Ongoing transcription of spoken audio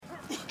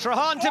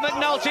Trahan to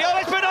McNulty.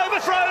 Oh, it's been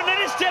overthrown, and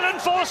it's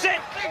Dylan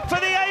Fawcett for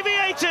the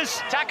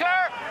Aviators.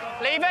 Tackler,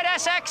 leave it,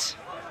 Essex.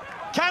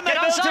 Can they Get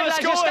build onside, to a lads,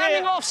 score you're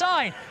standing here?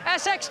 offside.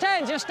 Essex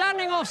 10s, you're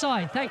standing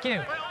offside. Thank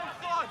you.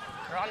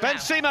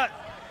 Benzema.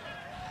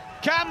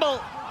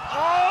 Campbell.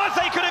 Oh, if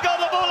they could have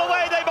got the ball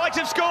away, they might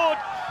have scored.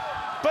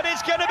 But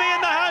it's going to be in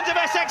the hands of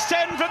Essex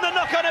 10 from the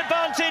knock-on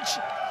advantage.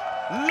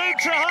 Luke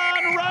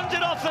Trahan runs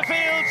it off the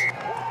field,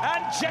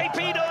 and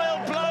JP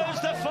Doyle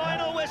blows the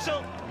final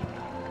whistle.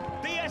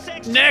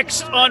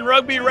 Next on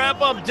Rugby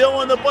Wrap-Up,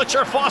 Dylan the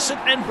Butcher Fawcett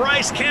and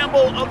Bryce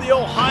Campbell of the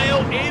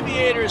Ohio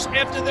Aviators,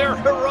 after their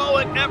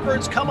heroic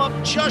efforts, come up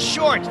just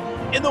short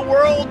in the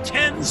World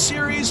 10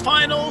 Series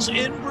Finals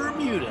in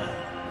Bermuda.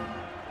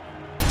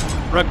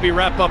 Rugby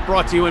Wrap-Up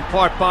brought to you in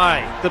part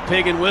by The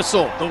Pig and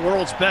Whistle, the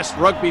world's best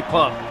rugby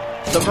pub.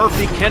 The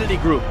Murphy Kennedy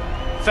Group,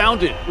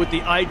 founded with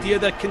the idea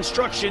that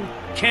construction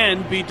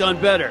can be done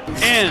better.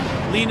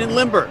 And Lean and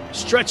Limber,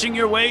 stretching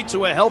your way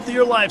to a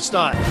healthier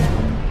lifestyle.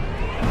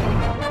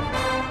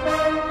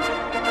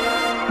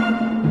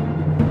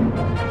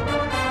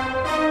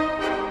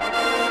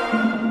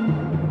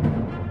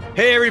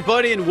 Hey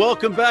everybody, and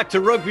welcome back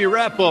to Rugby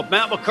Wrap-Up.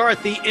 Matt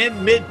McCarthy in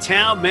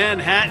Midtown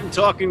Manhattan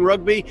talking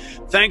rugby.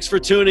 Thanks for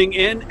tuning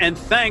in, and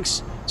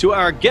thanks to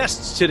our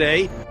guests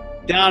today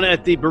down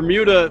at the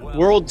Bermuda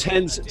World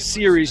 10s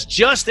Series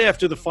just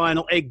after the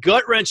final, a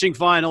gut-wrenching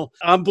final.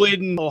 I'm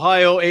bleeding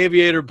Ohio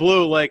Aviator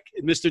blue like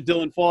Mr.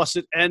 Dylan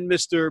Fawcett and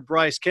Mr.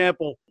 Bryce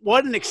Campbell.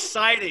 What an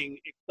exciting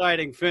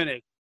finish,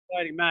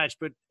 exciting match,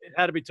 but it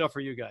had to be tough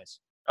for you guys.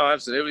 Oh,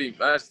 absolutely.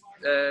 But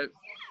to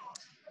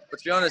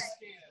be honest,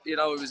 you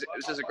know, it was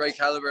just a great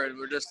caliber, and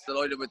we're just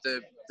delighted with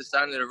the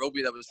standard of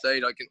rugby that was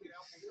played. I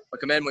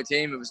commend my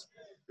team. It was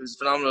a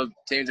phenomenal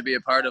team to be a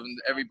part of, and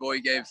every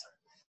boy gave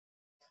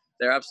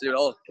their absolute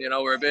all. You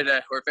know, we're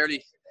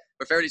fairly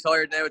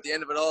tired now at the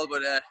end of it all,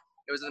 but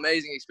it was an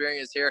amazing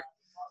experience here.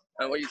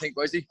 And what do you think,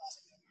 Boise?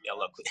 Yeah,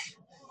 look,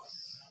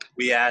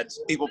 we had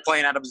people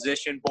playing out of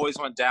position. Boys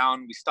went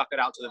down. We stuck it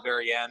out to the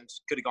very end.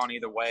 Could have gone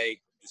either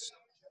way.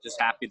 Just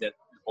happy that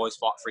the boys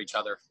fought for each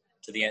other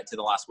to the end, to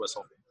the last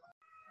whistle.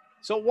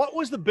 So what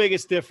was the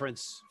biggest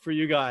difference for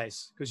you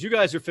guys? Because you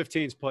guys are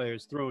 15s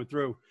players through and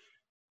through.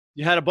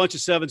 You had a bunch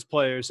of 7s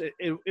players.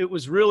 It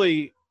was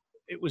really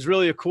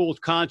a cool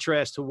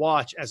contrast to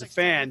watch as a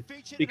fan,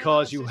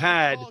 because you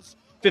had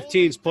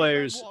 15s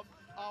players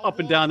up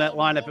and down that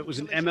lineup. It was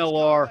an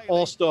MLR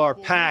All-Star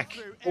pack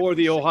or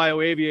the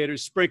Ohio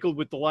Aviators sprinkled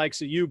with the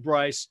likes of you,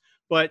 Bryce.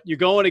 But you're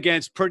going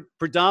against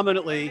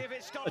predominantly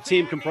a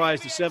team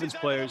comprised of 7s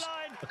players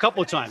a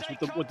couple of times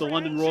with the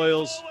London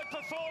Royals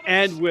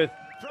and with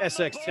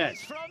SX10.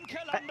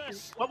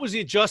 What was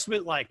the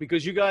adjustment like?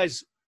 Because you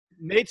guys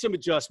made some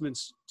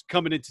adjustments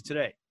coming into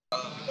today.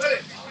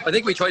 I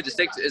think we tried to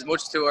stick as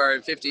much to our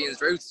 15s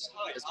roots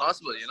as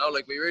possible. You know,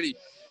 like we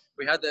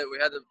had the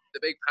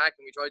big pack,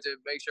 and we tried to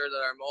make sure that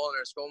our maul and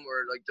our scrum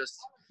were like just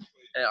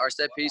our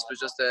set piece was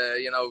just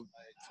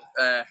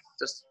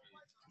just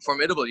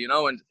formidable. You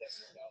know, and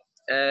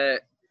the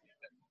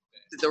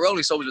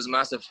rolling subs was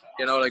massive.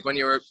 You know, like when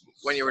you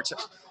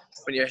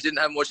didn't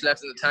have much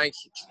left in the tank,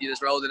 you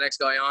just rolled the next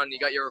guy on, you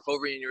got your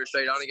recovery, and you were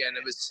straight on again.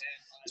 It was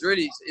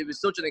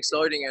such an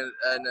exciting and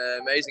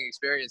amazing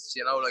experience,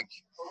 you know, like,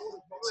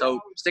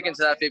 so sticking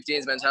to that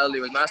 15s mentality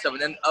was massive.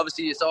 And then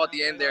obviously you saw at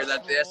the end there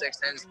that the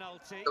SX10s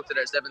took to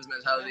their 7s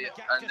mentality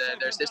and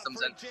their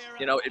systems, and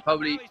you know, they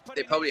probably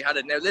had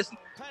it. Now listen,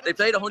 they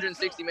played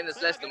 160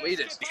 minutes less than we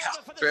did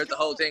throughout the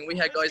whole thing. We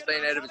had guys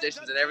playing out of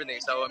positions and everything,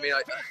 so I mean,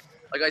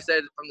 like I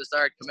said from the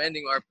start,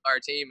 commending our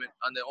team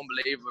on the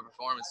unbelievable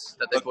performance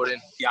that they put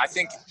in. Yeah, I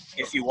think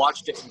if you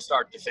watched it from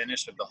start to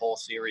finish of the whole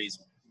series,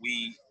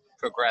 we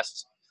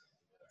progressed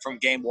from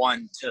game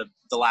 1 to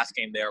the last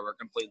game there. We're a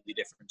completely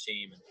different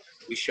team. And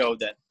we showed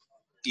that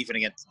even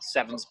against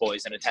 7s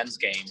boys in a 10s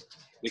game,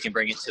 we can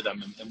bring it to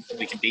them and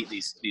we can beat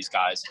these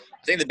guys.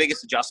 I think the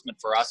biggest adjustment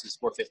for us is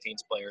we're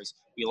 15s players.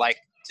 We like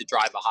to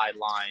drive a high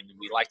line, and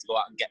we like to go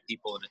out and get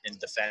people in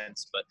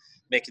defense, but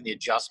making the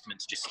adjustment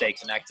to just stay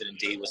connected in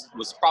D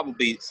was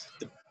probably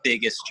the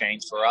biggest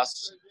change for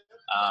us.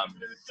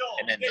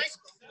 And then the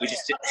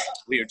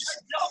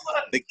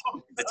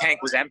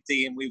tank was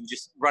empty, and we were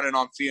just running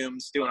on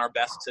fumes, doing our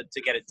best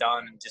to get it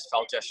done, and just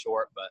fell just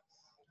short. But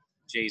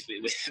geez,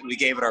 we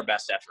gave it our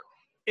best effort.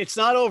 It's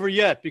not over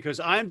yet, because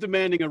I'm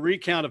demanding a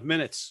recount of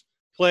minutes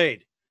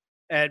played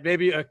and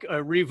maybe a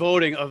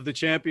revoting of the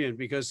champion,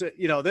 because,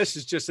 you know, this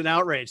is just an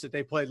outrage that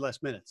they played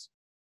less minutes.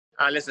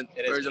 Listen,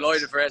 we're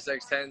delighted for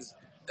SX10s.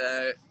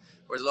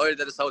 We're delighted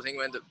that this whole thing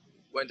went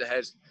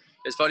ahead.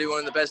 It's probably one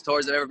of the best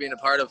tours I've ever been a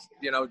part of.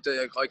 You know,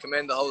 I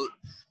commend the whole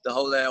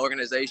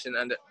organization,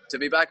 and to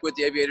be back with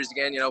the Aviators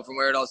again, you know, from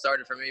where it all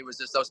started for me, was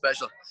just so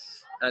special.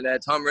 And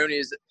Tom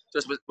Rooney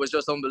was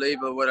just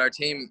unbelievable with our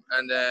team,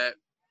 and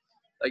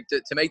like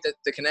to make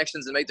the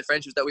connections and make the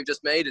friendships that we've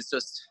just made. It's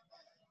just,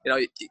 you know,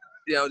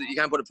 you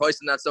can't put a price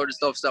on that sort of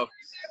stuff. So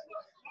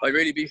I'll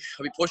be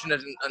pushing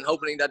it and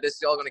hoping that this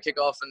is all going to kick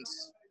off. And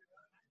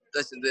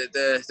listen,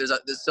 there's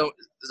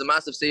a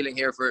massive ceiling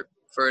here for it,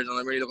 and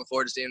I'm really looking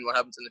forward to seeing what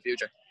happens in the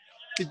future.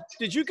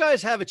 Did you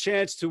guys have a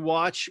chance to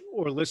watch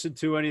or listen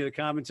to any of the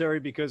commentary?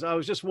 Because I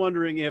was just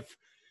wondering if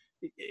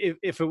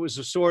it was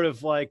a sort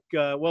of like,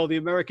 the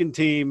American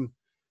team,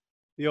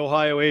 the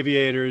Ohio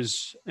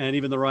Aviators, and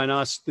even the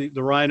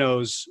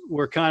Rhinos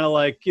were kind of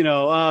like,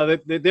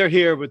 they're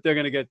here, but they're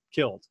going to get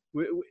killed.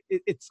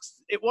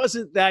 It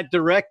wasn't that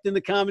direct in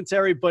the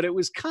commentary, but it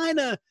was kind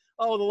of,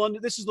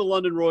 this is the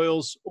London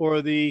Royals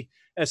or the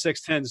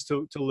SX10s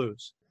to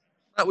lose.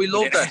 We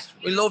love that.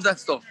 We love that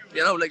stuff.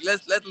 Like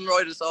let them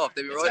ride us off.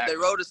 They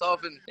rode us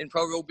off in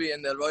pro rugby,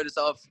 and they'll ride us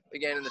off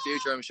again in the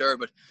future, I'm sure.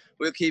 But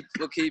we'll keep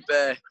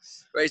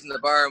raising the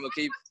bar, and we'll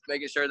keep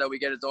making sure that we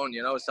get it done.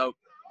 So,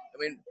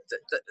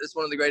 it's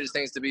one of the greatest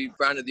things to be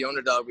branded the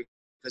underdog,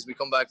 because we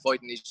come back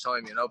fighting each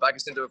time. Back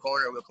us into a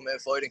corner, we'll come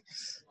out fighting,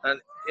 and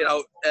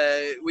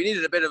we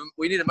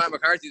needed Matt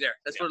McCarthy there.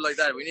 Let's put it like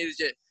that. We needed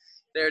you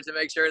there to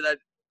make sure that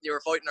you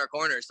were fighting our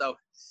corner. So.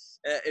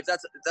 If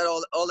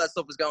all that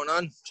stuff was going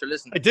on, sure.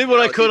 Listen, I did what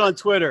I could on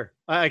Twitter.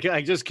 I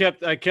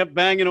kept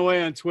banging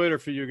away on Twitter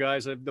for you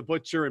guys, the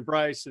Butcher and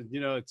Bryce, and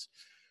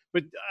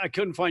but I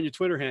couldn't find your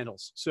Twitter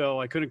handles,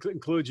 so I couldn't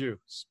include you.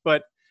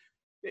 But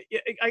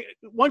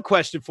one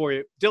question for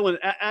you, Dylan,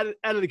 out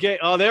of the gate.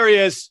 Oh, there he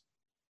is.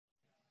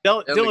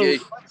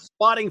 Dylan,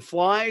 spotting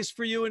flies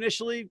for you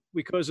initially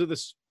because of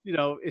this.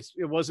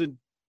 It wasn't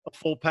a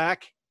full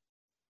pack.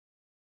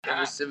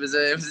 It was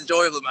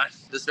enjoyable, man.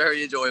 Just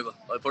very enjoyable.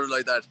 I'll put it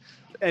like that.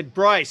 And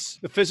Bryce,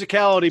 the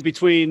physicality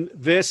between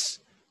this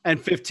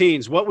and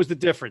 15s, what was the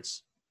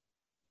difference?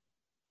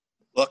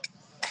 Look,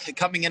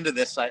 coming into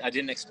this, I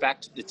didn't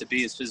expect it to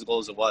be as physical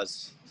as it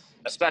was,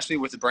 especially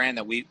with the brand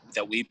that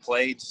we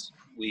played.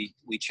 We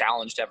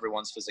challenged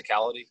everyone's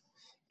physicality.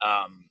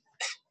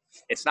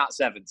 It's not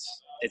sevens.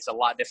 It's a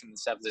lot different than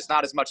sevens. It's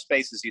not as much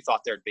space as you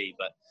thought there'd be,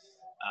 but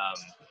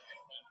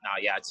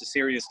it's a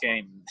serious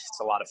game. It's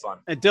a lot of fun.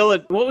 And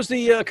Dylan, what was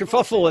the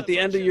kerfuffle at the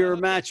end of your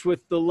match with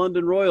the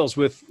London Royals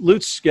with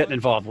Lutz getting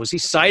involved? Was he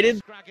cited?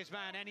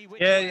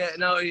 Yeah,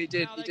 no, he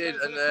did.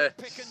 And,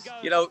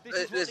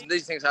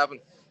 these things happen.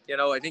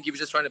 I think he was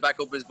just trying to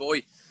back up his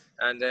boy.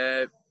 And,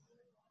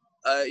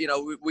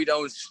 we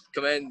don't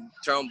come in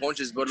throwing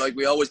punches, but,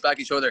 we always back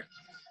each other.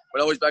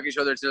 We'll always back each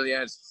other till the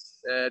end.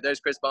 There's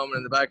Chris Bowman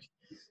in the back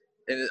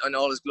in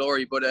all his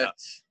glory. But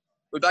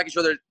we back each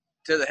other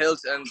to the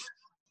hilt,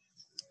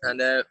 and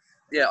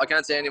I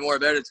can't say any more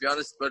about it, to be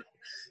honest. But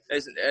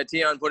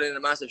Tion put in a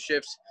massive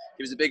shift.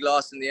 He was a big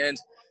loss in the end,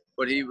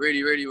 but he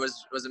really, really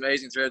was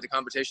amazing throughout the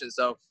competition.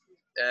 So,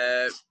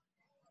 we'll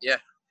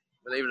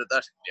leave it at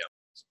that. Yeah.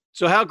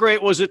 So how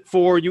great was it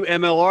for you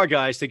MLR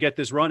guys to get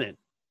this run in?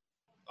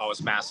 Oh,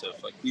 it's massive.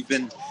 We've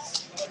been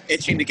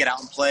itching to get out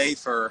and play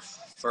for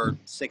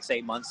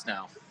 6-8 months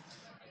now.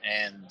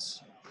 And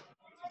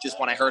just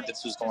when I heard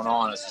this was going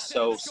on, I was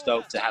so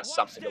stoked to have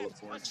something to look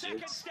forward to.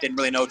 Didn't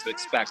really know what to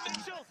expect, and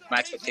my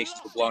expectations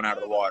were blown out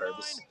of the water.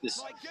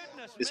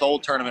 This whole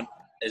tournament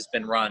has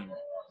been run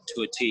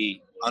to a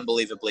T,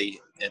 unbelievably,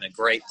 in a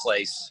great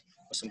place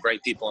with some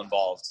great people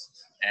involved.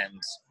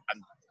 And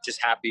I'm just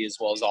happy, as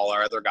well as all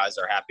our other guys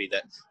are happy,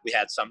 that we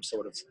had some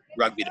sort of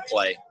rugby to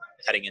play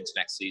heading into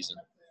next season.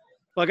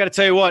 Well, I got to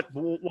tell you what,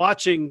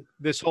 watching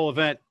this whole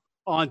event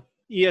on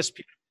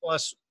ESPN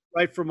Plus,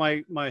 right from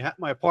my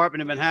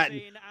apartment in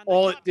Manhattan,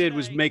 all it did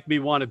was make me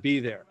want to be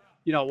there.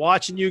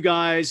 Watching you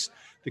guys,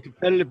 the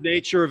competitive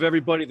nature of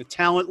everybody, the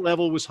talent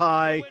level was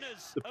high,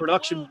 the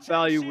production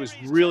value was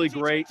really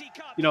great.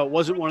 It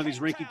wasn't one of these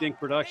rinky-dink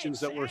productions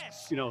that we're,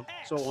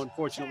 so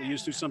unfortunately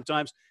used to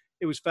sometimes.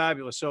 It was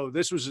fabulous. So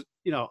this was,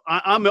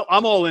 I'm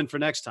all in for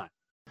next time.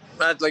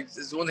 Matt,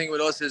 there's one thing with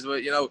us is,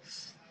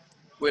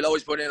 we'll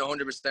always put in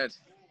 100%,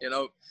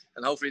 and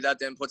hopefully that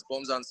then puts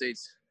bums on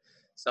seats.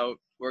 So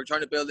we're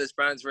trying to build this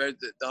brand throughout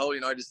the whole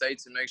United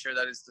States and make sure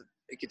that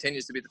it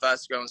continues to be the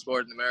fastest growing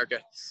sport in America.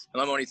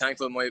 And I'm only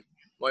thankful my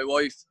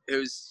wife,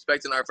 who's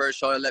expecting our first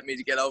child, let me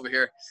to get over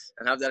here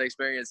and have that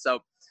experience.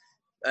 So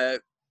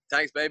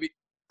thanks, baby.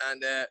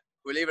 And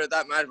we'll leave it at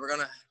that, Matt. We're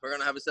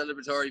gonna have a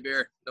celebratory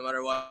beer no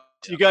matter what.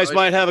 You guys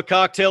might have a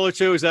cocktail or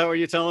two. Is that what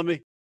you're telling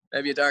me?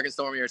 Maybe a dark and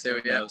stormy or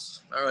two. Yeah.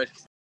 All right.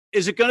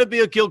 Is it going to be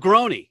a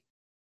Gilgroni?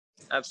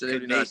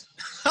 Absolutely not.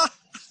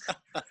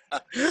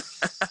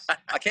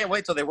 I can't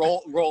wait till they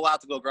roll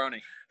out the Gilgroni.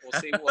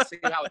 We'll see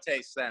how it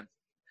tastes then.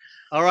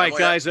 All right,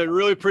 guys, I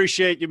really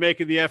appreciate you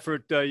making the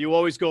effort. You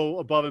always go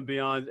above and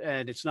beyond,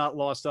 and it's not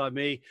lost on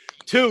me.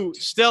 Two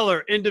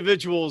stellar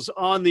individuals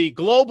on the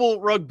global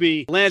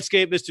rugby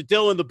landscape, Mr.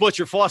 Dylan the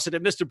Butcher Fawcett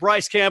and Mr.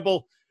 Bryce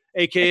Campbell,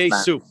 a.k.a.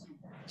 Soup.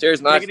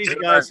 Cheers, Matt. Take it easy,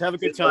 guys. Have a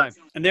good time.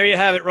 And there you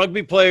have it.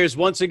 Rugby players,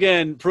 once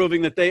again,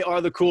 proving that they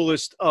are the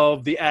coolest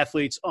of the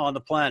athletes on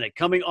the planet.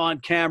 Coming on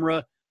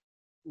camera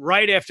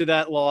right after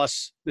that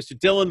loss, Mr.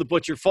 Dylan the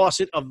Butcher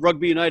Fawcett of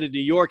Rugby United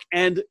New York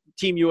and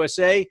Team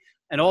USA,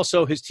 and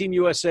also his Team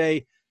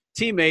USA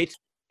teammate,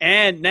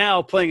 and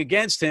now playing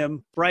against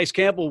him, Bryce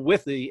Campbell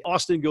with the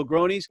Austin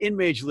Gilgronis in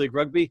Major League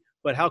Rugby.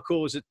 But how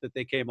cool is it that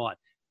they came on?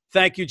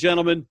 Thank you,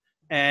 gentlemen,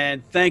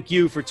 and thank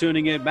you for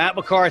tuning in. Matt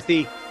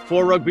McCarthy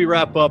for Rugby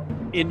Wrap Up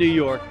in New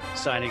York,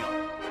 signing off.